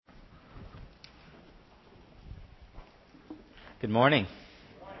Good morning.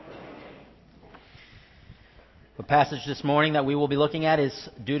 The passage this morning that we will be looking at is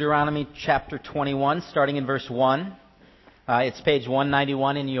Deuteronomy chapter 21, starting in verse 1. It's page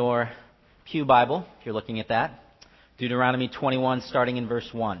 191 in your Pew Bible, if you're looking at that. Deuteronomy 21, starting in verse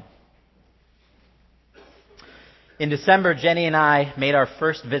 1. In December, Jenny and I made our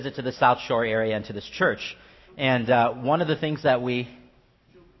first visit to the South Shore area and to this church. And one of the things that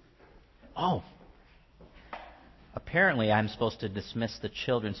apparently I'm supposed to dismiss the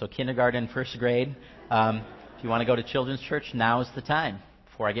children. So kindergarten, first grade, if you want to go to children's church, now is the time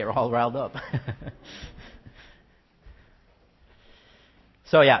before I get all riled up.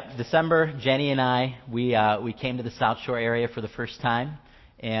 So December, Jenny and I, we came to the South Shore area for the first time.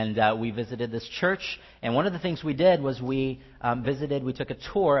 And we visited this church. And one of the things we did was we took a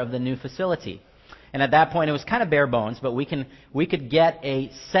tour of the new facility. And at that point it was kind of bare bones, but we could get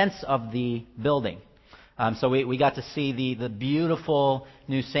a sense of the building. So we got to see the beautiful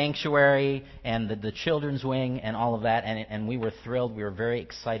new sanctuary and the children's wing and all of that, and we were thrilled. We were very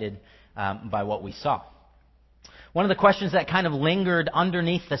excited by what we saw. One of the questions that kind of lingered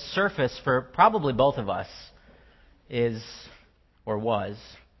underneath the surface for probably both of us was,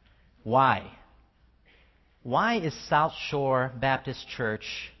 why? Why is South Shore Baptist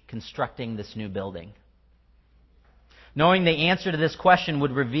Church constructing this new building? Knowing the answer to this question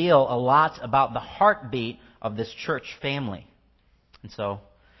would reveal a lot about the heartbeat of this church family. And so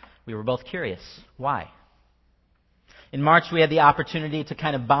we were both curious. Why? In March, we had the opportunity to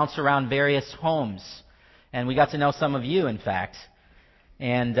kind of bounce around various homes. And we got to know some of you, in fact.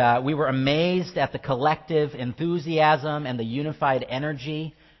 And we were amazed at the collective enthusiasm and the unified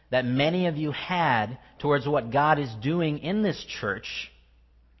energy that many of you had towards what God is doing in this church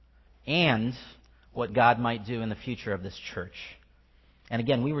and what God might do in the future of this church. And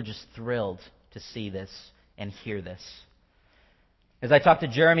again, we were just thrilled to see this and hear this. As I talked to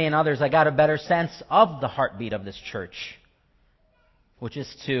Jeremy and others, I got a better sense of the heartbeat of this church, which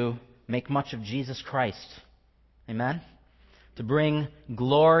is to make much of Jesus Christ. Amen? To bring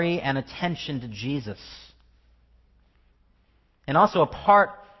glory and attention to Jesus. And also a part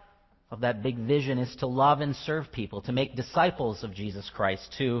of that big vision is to love and serve people, to make disciples of Jesus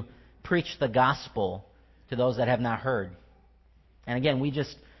Christ, to preach the gospel to those that have not heard. And again, we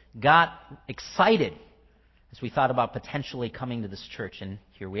just got excited as we thought about potentially coming to this church, and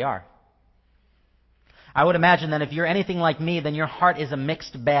here we are. I would imagine that if you're anything like me, then your heart is a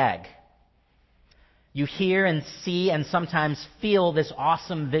mixed bag. You hear and see and sometimes feel this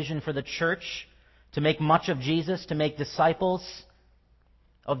awesome vision for the church to make much of Jesus, to make disciples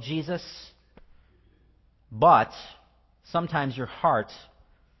of Jesus. But sometimes your heart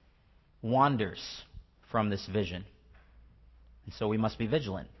wanders from this vision. And so we must be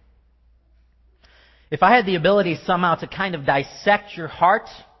vigilant. If I had the ability somehow to kind of dissect your heart,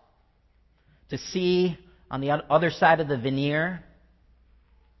 to see on the other side of the veneer,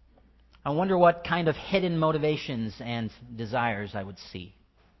 I wonder what kind of hidden motivations and desires I would see.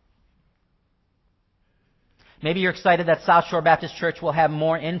 Maybe you're excited that South Shore Baptist Church will have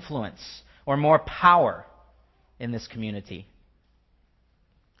more influence or more power in this community.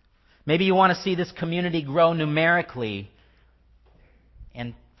 Maybe you want to see this community grow numerically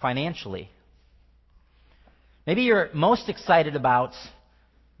and financially. Maybe you're most excited about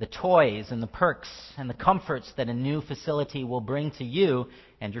the toys and the perks and the comforts that a new facility will bring to you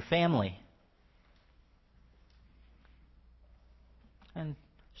and your family. And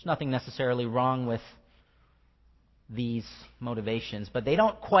there's nothing necessarily wrong with these motivations, but they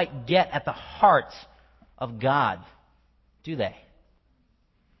don't quite get at the heart of God, do they?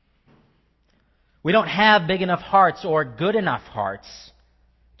 We don't have big enough hearts or good enough hearts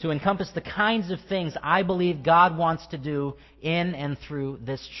to encompass the kinds of things I believe God wants to do in and through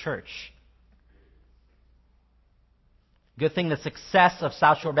this church. Good thing the success of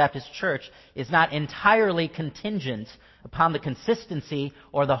South Shore Baptist Church is not entirely contingent upon the consistency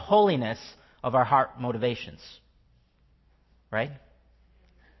or the holiness of our heart motivations. Right?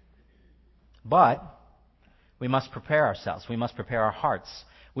 But we must prepare ourselves. We must prepare our hearts.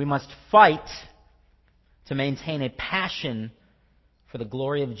 We must fight to maintain a passion for the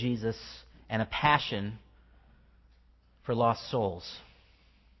glory of Jesus and a passion for lost souls.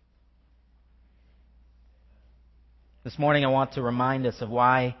 This morning I want to remind us of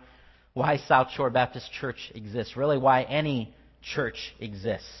why South Shore Baptist Church exists, really why any church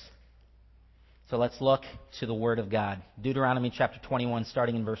exists. So let's look to the Word of God. Deuteronomy chapter 21,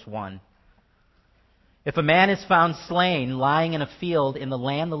 starting in verse 1. If a man is found slain, lying in a field in the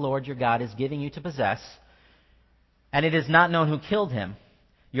land the Lord your God is giving you to possess, and it is not known who killed him,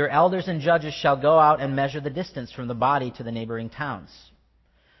 Your elders and judges shall go out and measure the distance from the body to the neighboring towns.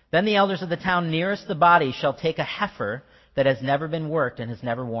 Then the elders of the town nearest the body shall take a heifer that has never been worked and has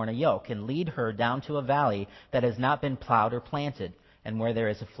never worn a yoke, and lead her down to a valley that has not been plowed or planted, and where there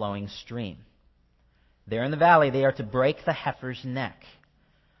is a flowing stream. There in the valley they are to break the heifer's neck.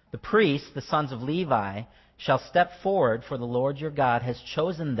 The priests, the sons of Levi, shall step forward, for the Lord your God has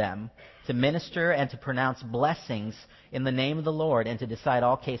chosen them to minister and to pronounce blessings in the name of the Lord, and to decide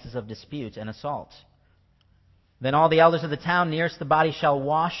all cases of dispute and assault. Then all the elders of the town nearest the body shall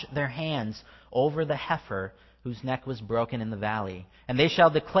wash their hands over the heifer whose neck was broken in the valley. And they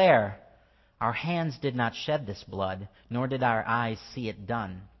shall declare, our hands did not shed this blood, nor did our eyes see it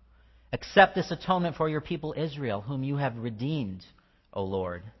done. Accept this atonement for your people Israel, whom you have redeemed, O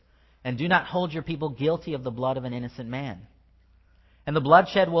Lord. And do not hold your people guilty of the blood of an innocent man. And the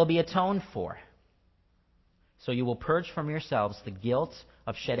bloodshed will be atoned for. So you will purge from yourselves the guilt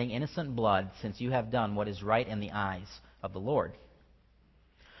of shedding innocent blood, since you have done what is right in the eyes of the Lord.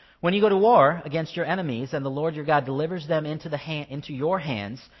 When you go to war against your enemies, and the Lord your God delivers them into your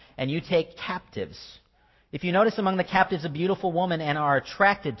hands, and you take captives, if you notice among the captives a beautiful woman and are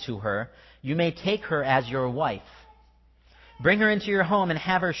attracted to her, you may take her as your wife. Bring her into your home and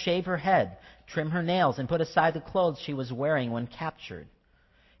have her shave her head, trim her nails, and put aside the clothes she was wearing when captured.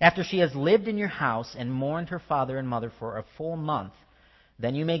 After she has lived in your house and mourned her father and mother for a full month,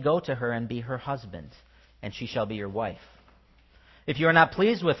 then you may go to her and be her husband, and she shall be your wife. If you are not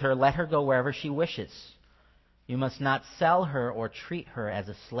pleased with her, let her go wherever she wishes. You must not sell her or treat her as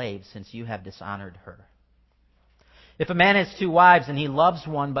a slave, since you have dishonored her. If a man has two wives, and he loves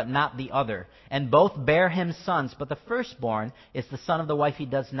one but not the other, and both bear him sons, but the firstborn is the son of the wife he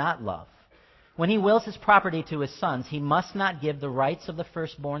does not love, when he wills his property to his sons, he must not give the rights of the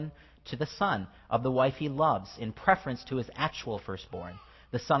firstborn to the son of the wife he loves, in preference to his actual firstborn,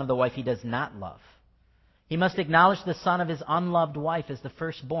 the son of the wife he does not love. He must acknowledge the son of his unloved wife as the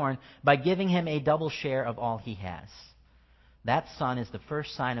firstborn by giving him a double share of all he has. That son is the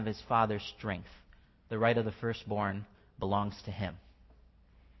first sign of his father's strength. The right of the firstborn belongs to him.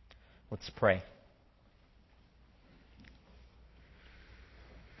 Let's pray.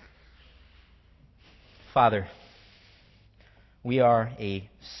 Father, we are a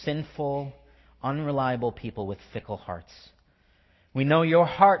sinful, unreliable people with fickle hearts. We know your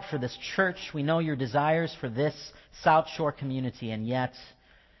heart for this church. We know your desires for this South Shore community, and yet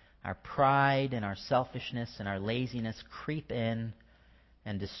our pride and our selfishness and our laziness creep in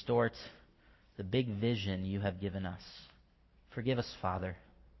and distort the big vision you have given us. Forgive us, Father.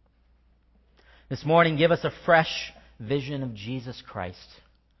 This morning, give us a fresh vision of Jesus Christ.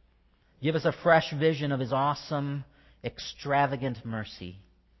 Give us a fresh vision of his awesome, extravagant mercy.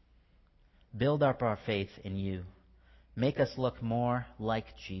 Build up our faith in you. Make us look more like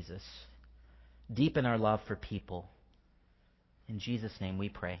Jesus. Deepen our love for people. In Jesus' name we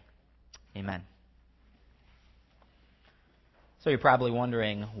pray. Amen. So you're probably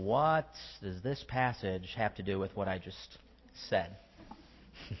wondering, what does this passage have to do with what I just said?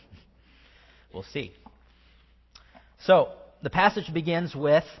 We'll see. So, the passage begins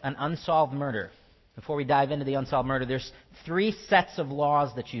with an unsolved murder. Before we dive into the unsolved murder, there's three sets of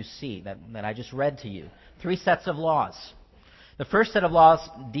laws that you see that I just read to you. Three sets of laws. The first set of laws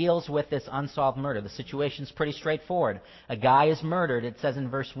deals with this unsolved murder. The situation's pretty straightforward. A guy is murdered. It says in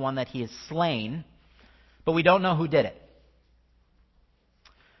verse 1 that he is slain, but we don't know who did it.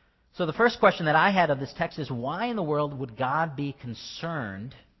 So the first question that I had of this text is, why in the world would God be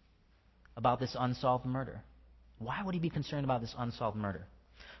concerned about this unsolved murder? Why would he be concerned about this unsolved murder?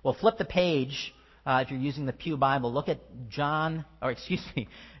 Well, flip the page if you're using the Pew Bible. Look at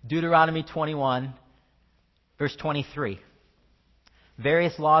Deuteronomy 21, verse 23.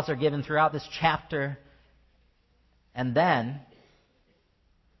 Various laws are given throughout this chapter, and then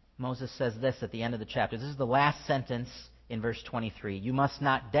Moses says this at the end of the chapter. This is the last sentence in verse 23. You must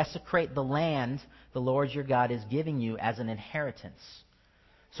not desecrate the land the Lord your God is giving you as an inheritance.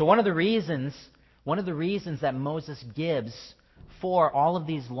 So one of the reasons that Moses gives for all of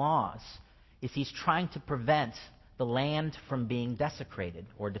these laws is he's trying to prevent the land from being desecrated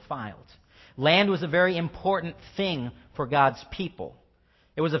or defiled. Land was a very important thing for God's people.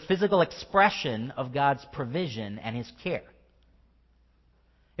 It was a physical expression of God's provision and his care.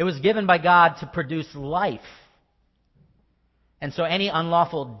 It was given by God to produce life. And so any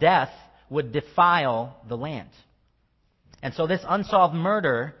unlawful death would defile the land. And so this unsolved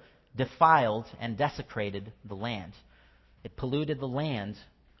murder defiled and desecrated the land. It polluted the land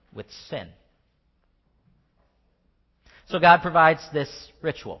with sin. So God provides this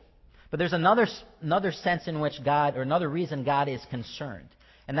ritual. But there's another sense in which God, or another reason God is concerned.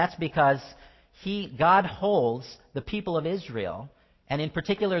 And that's because God holds the people of Israel, and in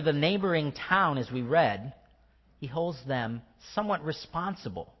particular the neighboring town, as we read, he holds them somewhat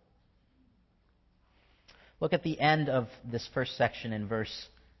responsible. Look at the end of this first section in verse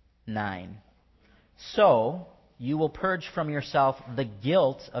 9. So you will purge from yourself the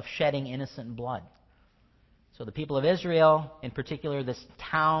guilt of shedding innocent blood. So the people of Israel, in particular this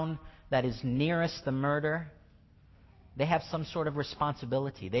town that is nearest the murder, they have some sort of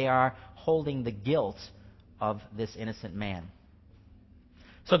responsibility. They are holding the guilt of this innocent man.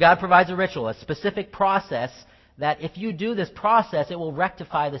 So God provides a ritual, a specific process that if you do this process, it will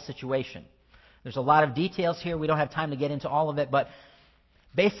rectify the situation. There's a lot of details here. We don't have time to get into all of it, but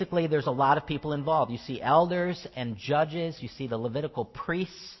basically there's a lot of people involved. You see elders and judges. You see the Levitical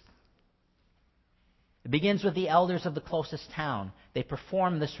priests. It begins with the elders of the closest town. They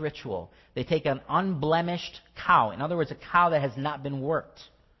perform this ritual. They take an unblemished cow, in other words, a cow that has not been worked.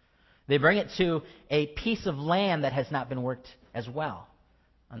 They bring it to a piece of land that has not been worked as well,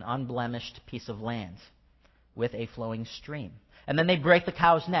 an unblemished piece of land with a flowing stream. And then they break the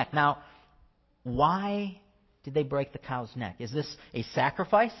cow's neck. Now, why did they break the cow's neck? Is this a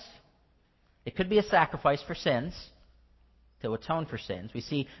sacrifice? It could be a sacrifice for sins, to atone for sins. We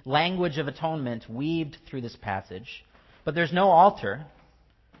see language of atonement weaved through this passage. But there's no altar,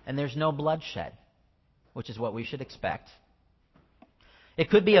 and there's no bloodshed, which is what we should expect. It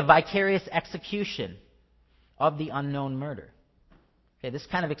could be a vicarious execution of the unknown murder. Okay, this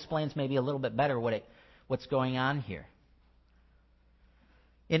kind of explains maybe a little bit better what's going on here.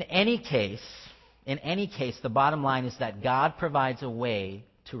 In any case, the bottom line is that God provides a way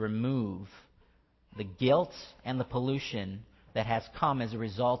to remove the guilt and the pollution that has come as a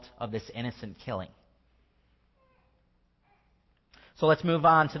result of this innocent killing. So let's move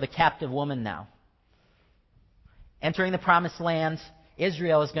on to the captive woman now. Entering the promised land,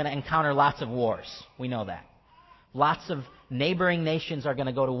 Israel is going to encounter lots of wars. We know that. Lots of neighboring nations are going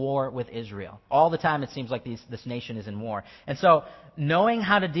to go to war with Israel. All the time it seems like this nation is in war. And so knowing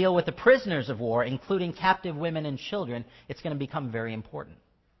how to deal with the prisoners of war, including captive women and children, it's going to become very important.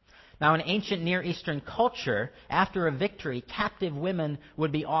 Now, in ancient Near Eastern culture, after a victory, captive women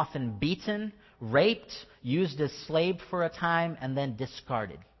would be often beaten, raped, used as slaves for a time, and then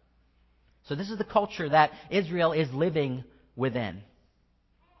discarded. So this is the culture that Israel is living within.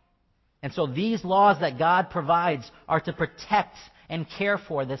 And so these laws that God provides are to protect and care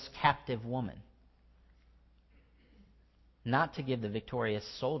for this captive woman, not to give the victorious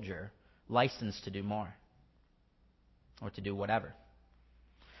soldier license to do more or to do whatever.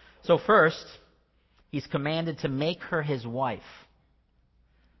 So first, he's commanded to make her his wife.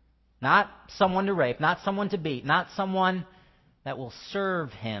 Not someone to rape, not someone to beat, not someone that will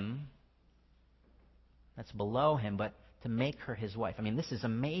serve him, that's below him, but to make her his wife. I mean, this is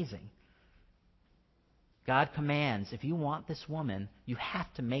amazing. God commands, if you want this woman, you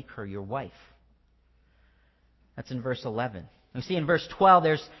have to make her your wife. That's in verse 11. We see in verse 12,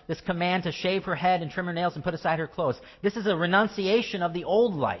 there's this command to shave her head and trim her nails and put aside her clothes. This is a renunciation of the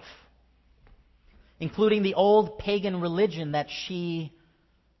old life, including the old pagan religion that she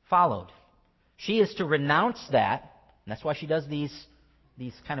followed. She is to renounce that, and that's why she does these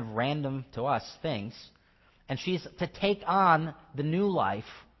kind of random, to us, things. And she's to take on the new life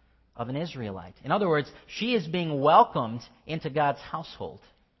of an Israelite. In other words, she is being welcomed into God's household.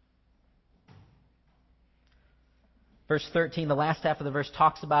 Verse 13, the last half of the verse,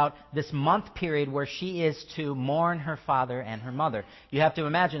 talks about this month period where she is to mourn her father and her mother. You have to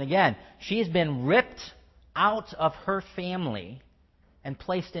imagine, again, she's been ripped out of her family and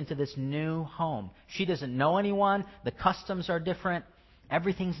placed into this new home. She doesn't know anyone. The customs are different.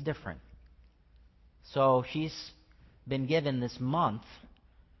 Everything's different. So she's been given this month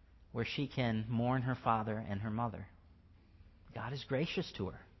where she can mourn her father and her mother. God is gracious to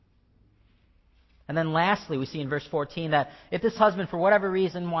her. And then lastly, we see in verse 14 that if this husband, for whatever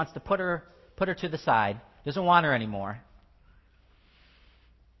reason, wants to put her to the side, doesn't want her anymore,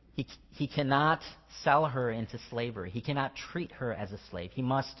 he cannot sell her into slavery. He cannot treat her as a slave. He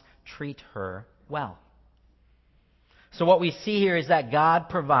must treat her well. So what we see here is that God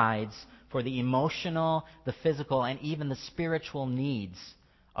provides for the emotional, the physical, and even the spiritual needs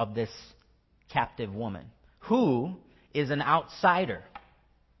of this captive woman, who is an outsider.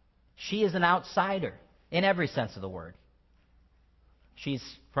 She is an outsider in every sense of the word. She's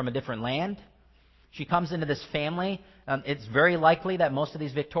from a different land. She comes into this family. It's very likely that most of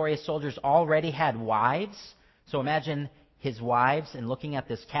these victorious soldiers already had wives. So imagine his wives and looking at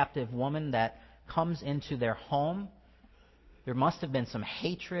this captive woman that comes into their home. There must have been some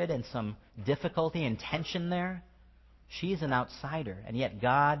hatred and some difficulty and tension there. She's an outsider, and yet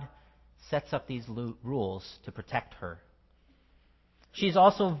God sets up these rules to protect her. She's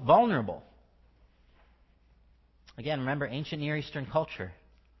also vulnerable. Again, remember ancient Near Eastern culture.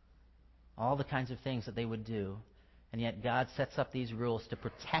 All the kinds of things that they would do. And yet God sets up these rules to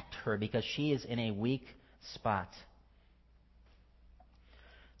protect her because she is in a weak spot.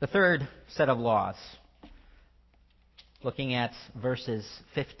 The third set of laws, looking at verses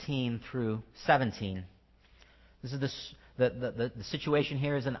 15 through 17. This is the situation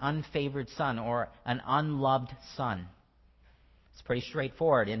here is an unfavored son or an unloved son. It's pretty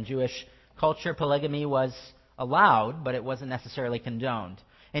straightforward. In Jewish culture, polygamy was allowed, but it wasn't necessarily condoned.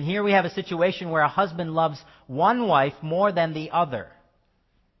 And here we have a situation where a husband loves one wife more than the other.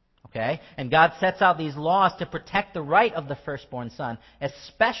 Okay? And God sets out these laws to protect the right of the firstborn son,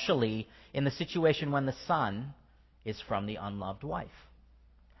 especially in the situation when the son is from the unloved wife.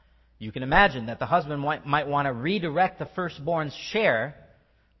 You can imagine that the husband might want to redirect the firstborn's share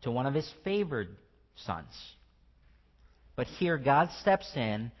to one of his favored sons. But here God steps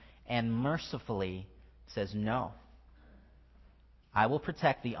in and mercifully says, no. I will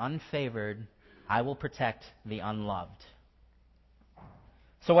protect the unfavored. I will protect the unloved.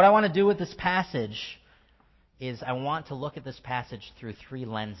 So what I want to do with this passage is I want to look at this passage through three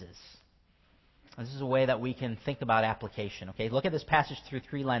lenses. This is a way that we can think about application. Okay, look at this passage through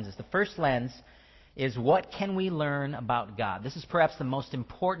three lenses. The first lens is, what can we learn about God? This is perhaps the most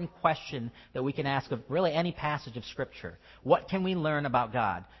important question that we can ask of really any passage of Scripture. What can we learn about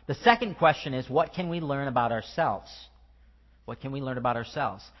God? The second question is, what can we learn about ourselves? What can we learn about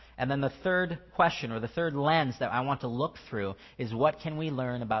ourselves? And then the third question, or the third lens that I want to look through, is what can we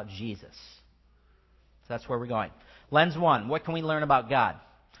learn about Jesus? So that's where we're going. Lens one, what can we learn about God?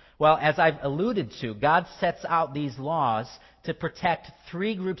 Well, as I've alluded to, God sets out these laws to protect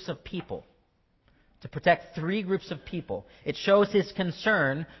three groups of people. To protect three groups of people. It shows His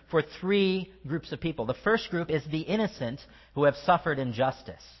concern for three groups of people. The first group is the innocent who have suffered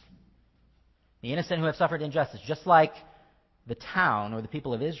injustice. The innocent who have suffered injustice, just like the town or the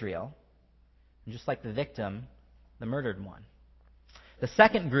people of Israel, and just like the victim, the murdered one. The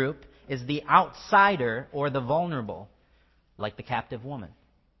second group is the outsider or the vulnerable, like the captive woman.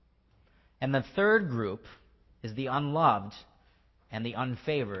 And the third group is the unloved and the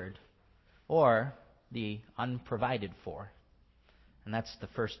unfavored, or the unprovided for. And that's the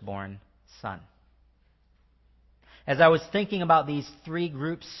firstborn son. As I was thinking about these three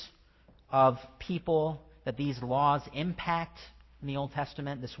groups of people that these laws impact in the Old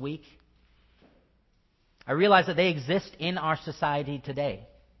Testament this week, I realized that they exist in our society today.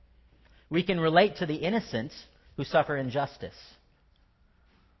 We can relate to the innocent who suffer injustice.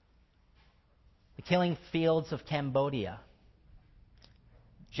 The killing fields of Cambodia,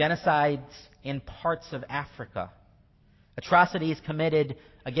 genocides in parts of Africa, atrocities committed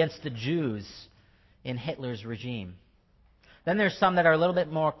against the Jews in Hitler's regime. Then there's some that are a little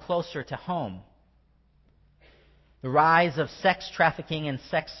bit more closer to home. The rise of sex trafficking and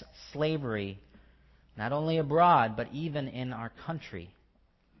sex slavery, not only abroad, but even in our country.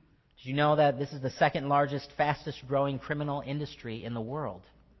 Did you know that this is the second largest, fastest growing criminal industry in the world?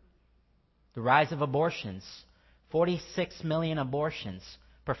 The rise of abortions. 46 million abortions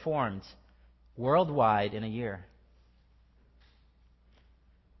performed worldwide in a year.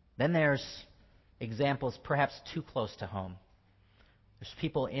 Then there's examples perhaps too close to home. There's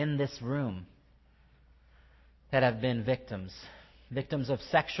people in this room that have been victims of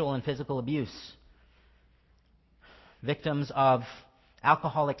sexual and physical abuse, victims of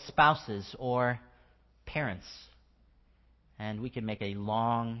alcoholic spouses or parents. And we can make a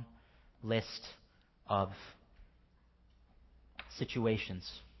long list of situations.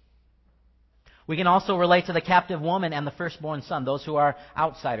 We can also relate to the captive woman and the firstborn son, those who are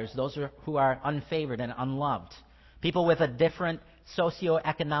outsiders, those who are unfavored and unloved, people with a different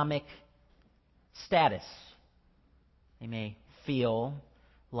socioeconomic status. They may feel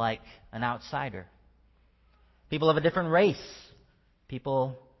like an outsider. People of a different race,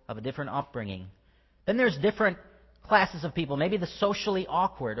 people of a different upbringing. Then there's different classes of people, maybe the socially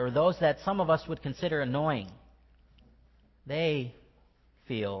awkward or those that some of us would consider annoying. They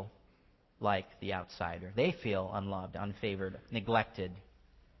feel like the outsider. They feel unloved, unfavored, neglected,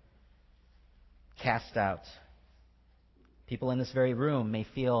 cast out. People in this very room may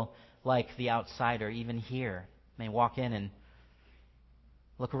feel like the outsider, even here. May walk in and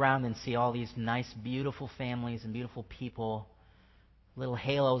look around and see all these nice, beautiful families and beautiful people, little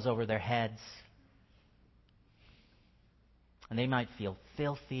halos over their heads. And they might feel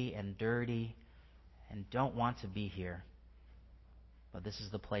filthy and dirty and don't want to be here. But this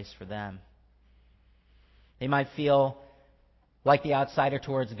is the place for them. They might feel like the outsider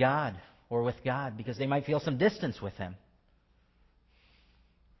towards God or with God, because they might feel some distance with Him.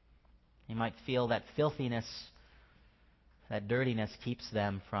 They might feel that filthiness, that dirtiness keeps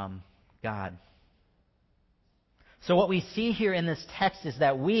them from God. So what we see here in this text is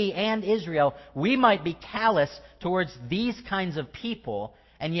that we and Israel, we might be callous towards these kinds of people,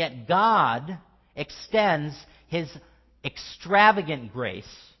 and yet God extends His extravagant grace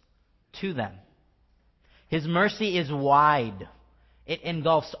to them. His mercy is wide. It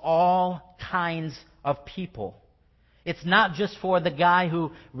engulfs all kinds of people. It's not just for the guy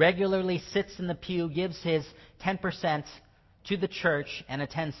who regularly sits in the pew, gives his 10% to the church, and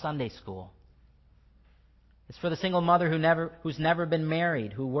attends Sunday school. It's for the single mother who's never been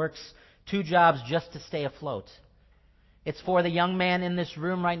married, who works 2 jobs just to stay afloat. It's for the young man in this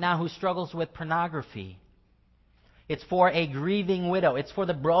room right now who struggles with pornography. It's for a grieving widow. It's for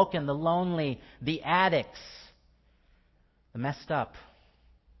the broken, the lonely, the addicts, the messed up.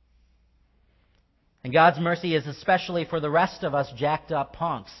 And God's mercy is especially for the rest of us jacked up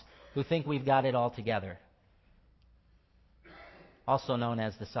punks who think we've got it all together. Also known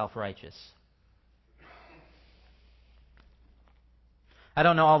as the self-righteous. I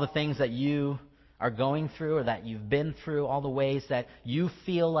don't know all the things that you are going through or that you've been through, all the ways that you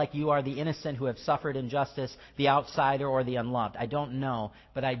feel like you are the innocent who have suffered injustice, the outsider or the unloved. I don't know,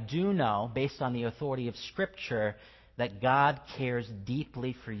 but I do know, based on the authority of Scripture, that God cares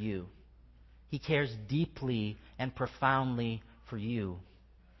deeply for you. He cares deeply and profoundly for you.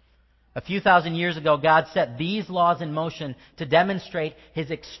 A few thousand years ago, God set these laws in motion to demonstrate His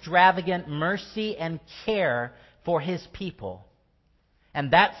extravagant mercy and care for His people.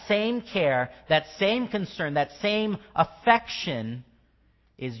 And that same care, that same concern, that same affection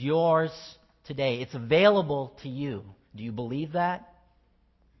is yours today. It's available to you. Do you believe that?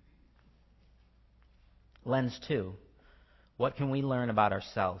 Lens 2. What can we learn about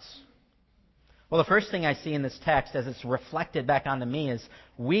ourselves? Well, the first thing I see in this text, as it's reflected back onto me, is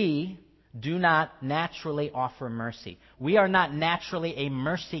we do not naturally offer mercy. We are not naturally a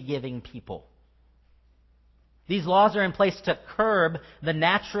mercy-giving people. These laws are in place to curb the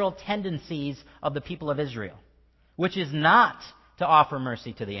natural tendencies of the people of Israel, which is not to offer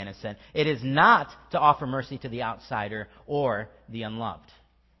mercy to the innocent. It is not to offer mercy to the outsider or the unloved.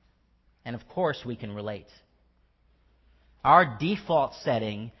 And of course, we can relate. Our default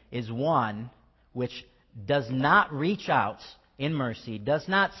setting is one which does not reach out in mercy, does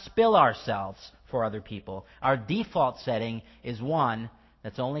not spill ourselves for other people. Our default setting is one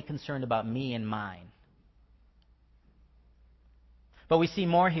that's only concerned about me and mine. But we see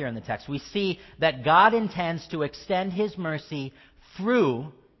more here in the text. We see that God intends to extend His mercy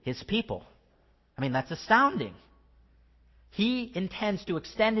through His people. I mean, that's astounding. He intends to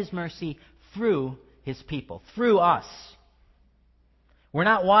extend His mercy through His people, through us. We're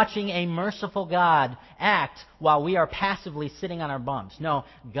not watching a merciful God act while we are passively sitting on our bums. No,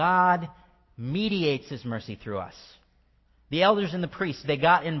 God mediates His mercy through us. The elders and the priests, they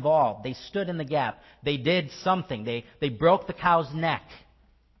got involved. They stood in the gap. They did something. They broke the cow's neck.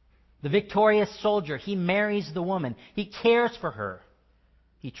 The victorious soldier, he marries the woman. He cares for her.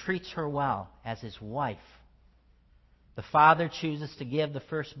 He treats her well as his wife. The father chooses to give the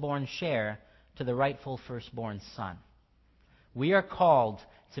firstborn share to the rightful firstborn son. We are called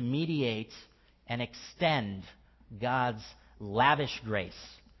to mediate and extend God's lavish grace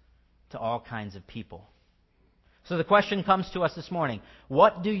to all kinds of people. So the question comes to us this morning.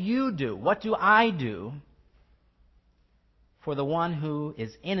 What do you do? What do I do for the one who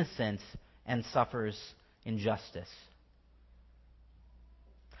is innocent and suffers injustice?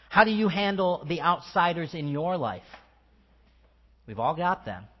 How do you handle the outsiders in your life? We've all got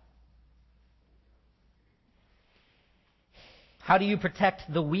them. How do you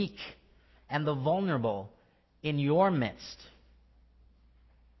protect the weak and the vulnerable in your midst?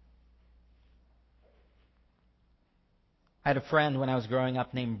 I had a friend when I was growing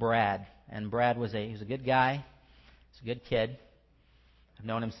up named Brad, and Brad was he was a good guy. He's a good kid. I've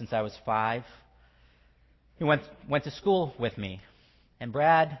known him since I was 5. He went to school with me. And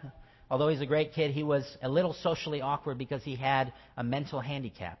Brad, although he's a great kid, he was a little socially awkward because he had a mental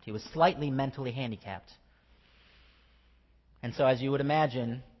handicap. He was slightly mentally handicapped. And so, as you would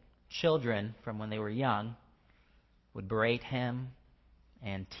imagine, children from when they were young would berate him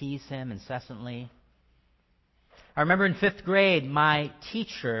and tease him incessantly. I remember in 5th grade, my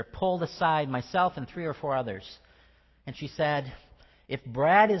teacher pulled aside myself and 3 or 4 others. And she said, if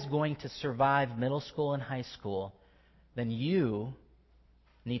Brad is going to survive middle school and high school, then you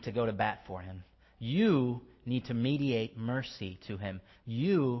need to go to bat for him. You need to mediate mercy to him.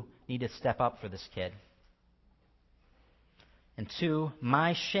 You need to step up for this kid. And to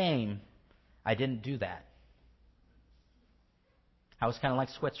my shame, I didn't do that. I was kind of like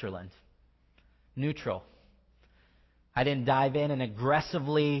Switzerland, neutral. I didn't dive in and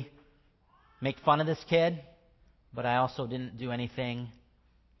aggressively make fun of this kid, but I also didn't do anything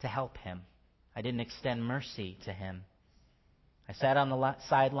to help him. I didn't extend mercy to him. I sat on the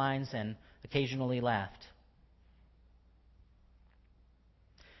sidelines and occasionally laughed.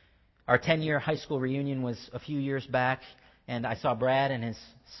 Our 10-year high school reunion was a few years back, and I saw Brad and his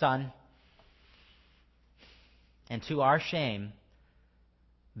son. And to our shame,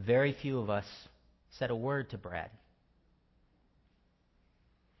 very few of us said a word to Brad.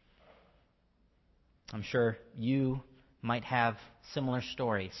 I'm sure you might have similar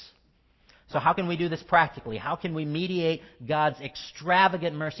stories. So how can we do this practically? How can we mediate God's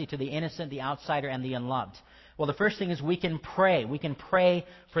extravagant mercy to the innocent, the outsider, and the unloved? Well, the first thing is we can pray. We can pray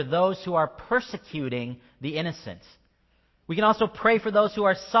for those who are persecuting the innocent. We can also pray for those who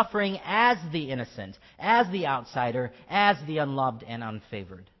are suffering as the innocent, as the outsider, as the unloved and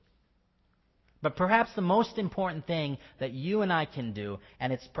unfavored. But perhaps the most important thing that you and I can do,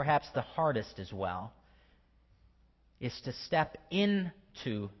 and it's perhaps the hardest as well, is to step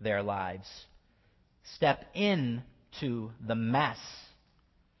into their lives. Step into the mess.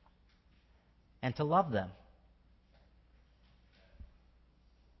 And to love them.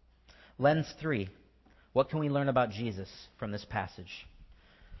 Lens 3. What can we learn about Jesus from this passage?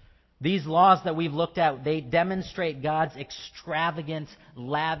 These laws that we've looked at, they demonstrate God's extravagant,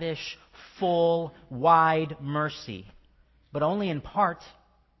 lavish, full, wide mercy. But only in part.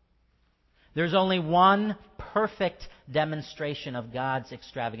 There's only one perfect demonstration of God's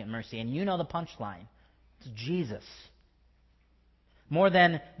extravagant mercy. And you know the punchline. It's Jesus. More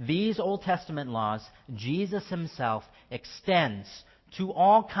than these Old Testament laws, Jesus himself extends to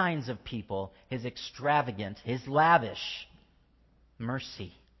all kinds of people his extravagant, his lavish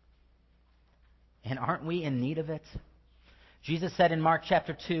mercy. And aren't we in need of it? Jesus said in Mark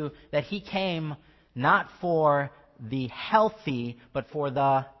chapter 2 that he came not for the healthy, but for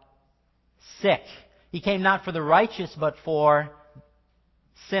the sick. He came not for the righteous, but for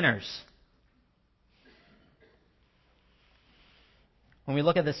sinners. When we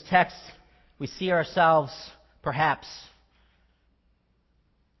look at this text, we see ourselves perhaps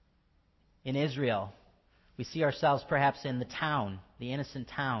in Israel. We see ourselves perhaps in the town, the innocent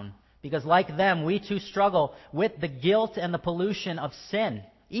town. Because like them, we too struggle with the guilt and the pollution of sin,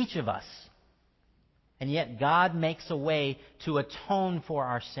 each of us. And yet God makes a way to atone for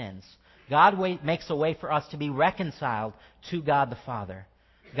our sins. God makes a way for us to be reconciled to God the Father.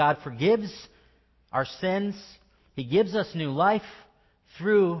 God forgives our sins. He gives us new life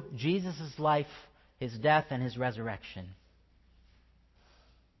through Jesus' life, his death, and his resurrection.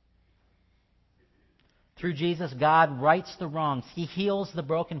 Through Jesus, God rights the wrongs. He heals the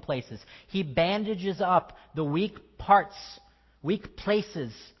broken places. He bandages up the weak parts, weak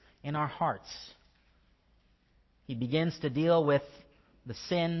places in our hearts. He begins to deal with the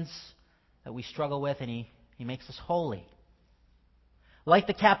sins that we struggle with, and He makes us holy. Like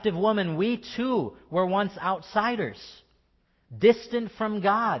the captive woman, we too were once outsiders, distant from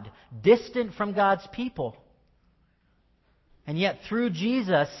God, distant from God's people. And yet through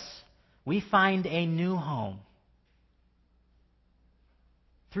Jesus, we find a new home.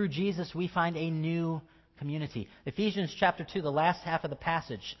 Through Jesus, we find a new community. Ephesians chapter 2, the last half of the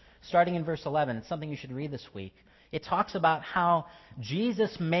passage, starting in verse 11, it's something you should read this week. It talks about how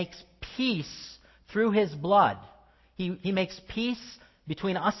Jesus makes peace through His blood. He makes peace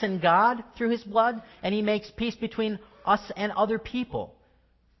between us and God through His blood, and He makes peace between us and other people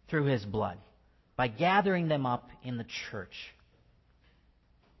through His blood by gathering them up in the church.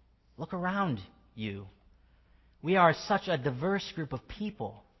 Look around you. We are such a diverse group of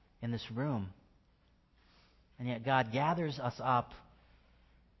people in this room. And yet God gathers us up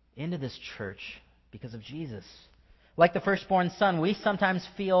into this church because of Jesus. Like the firstborn son, we sometimes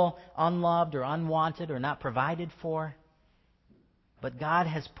feel unloved or unwanted or not provided for. But God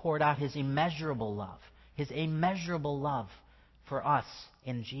has poured out His immeasurable love for us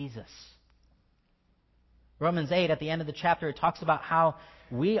in Jesus. Romans 8, at the end of the chapter, it talks about how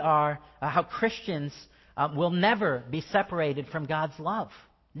how Christians will never be separated from God's love.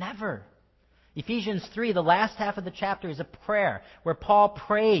 Never. Ephesians 3, the last half of the chapter, is a prayer where Paul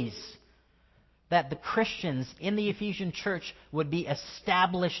prays that the Christians in the Ephesian church would be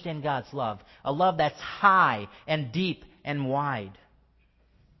established in God's love. A love that's high and deep and wide.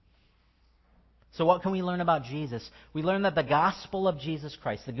 So what can we learn about Jesus? We learn that the gospel of Jesus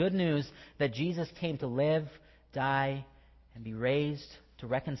Christ, the good news that Jesus came to live, die, and be raised to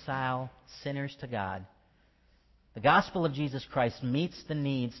reconcile sinners to God, The gospel of Jesus Christ meets the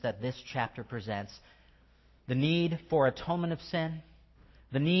needs that this chapter presents. The need for atonement of sin,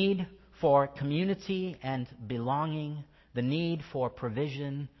 the need for community and belonging, the need for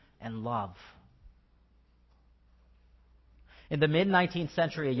provision and love. In the mid-19th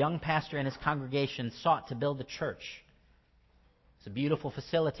century, a young pastor and his congregation sought to build a church. It's a beautiful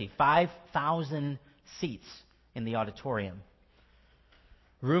facility, 5,000 seats in the auditorium.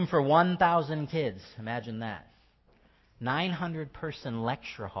 Room for 1,000 kids, imagine that. 900-person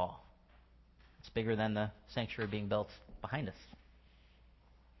lecture hall. It's bigger than the sanctuary being built behind us.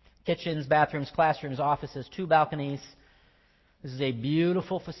 Kitchens, bathrooms, classrooms, offices, 2 balconies. This is a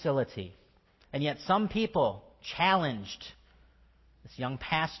beautiful facility. And yet some people challenged this young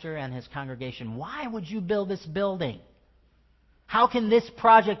pastor and his congregation. Why would you build this building? How can this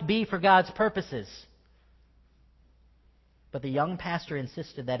project be for God's purposes? But the young pastor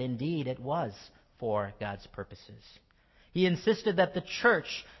insisted that indeed it was for God's purposes. He insisted that the church,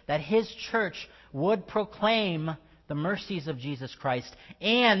 that his church would proclaim the mercies of Jesus Christ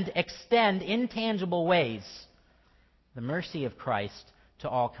and extend in tangible ways the mercy of Christ to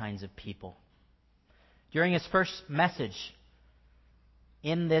all kinds of people. During his first message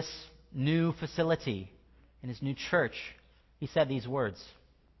in this new facility, in his new church, he said these words: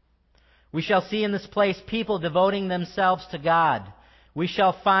 "We shall see in this place people devoting themselves to God. We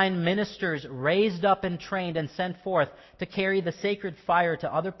shall find ministers raised up and trained and sent forth to carry the sacred fire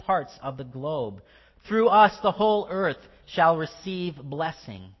to other parts of the globe. Through us the whole earth shall receive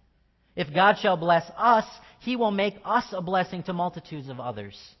blessing. If God shall bless us, He will make us a blessing to multitudes of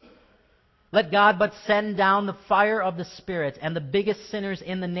others. Let God but send down the fire of the Spirit, and the biggest sinners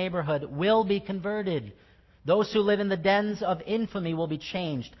in the neighborhood will be converted. Those who live in the dens of infamy will be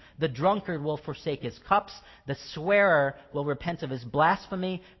changed. The drunkard will forsake his cups. The swearer will repent of his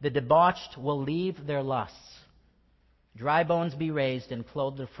blasphemy. The debauched will leave their lusts. Dry bones be raised and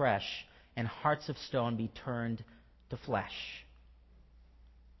clothed afresh, and hearts of stone be turned to flesh."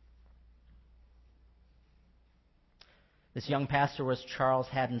 This young pastor was Charles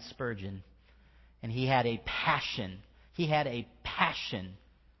Haddon Spurgeon, and he had a passion. He had a passion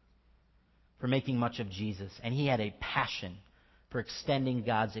for making much of Jesus, and he had a passion for extending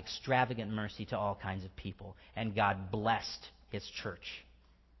God's extravagant mercy to all kinds of people, and God blessed his church,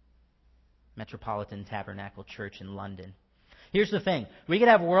 Metropolitan Tabernacle Church in London. Here's the thing. We could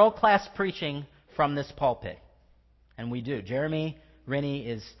have world-class preaching from this pulpit, and we do. Jeremy Rennie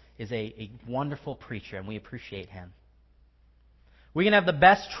is a wonderful preacher, and we appreciate him. We can have the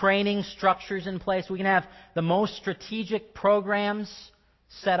best training structures in place. We can have the most strategic programs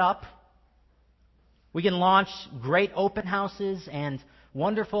set up. We can launch great open houses and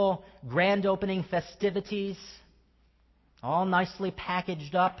wonderful grand opening festivities, all nicely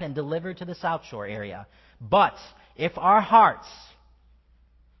packaged up and delivered to the South Shore area. But if our hearts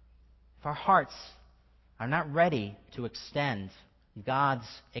are not ready to extend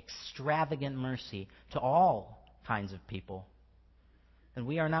God's extravagant mercy to all kinds of people, then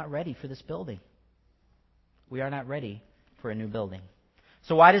we are not ready for this building. We are not ready for a new building.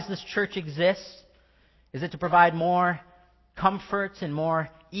 So why does this church exist? Is it to provide more comfort and more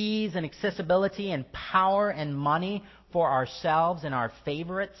ease and accessibility and power and money for ourselves and our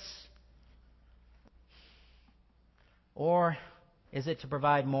favorites? Or is it to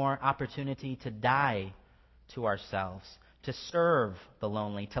provide more opportunity to die to ourselves, to serve the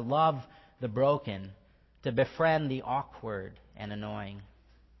lonely, to love the broken, to befriend the awkward and annoying,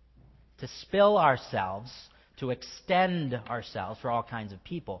 to spill ourselves, to extend ourselves for all kinds of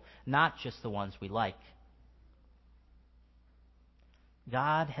people, not just the ones we like?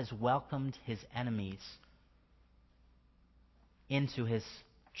 God has welcomed His enemies into His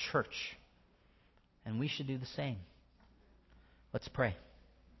church, and we should do the same. Let's pray.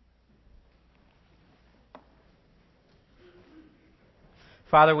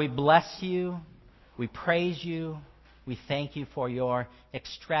 Father, we bless you, we praise you, we thank you for your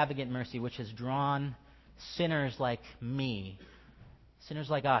extravagant mercy, which has drawn sinners like me, sinners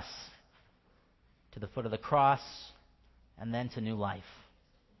like us, to the foot of the cross, and then to new life,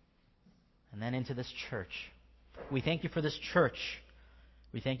 and then into this church. We thank you for this church.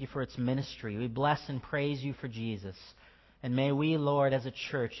 We thank you for its ministry. We bless and praise you for Jesus. And may we, Lord, as a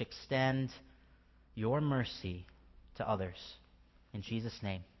church, extend your mercy to others. In Jesus'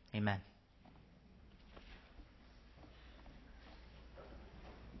 name, amen.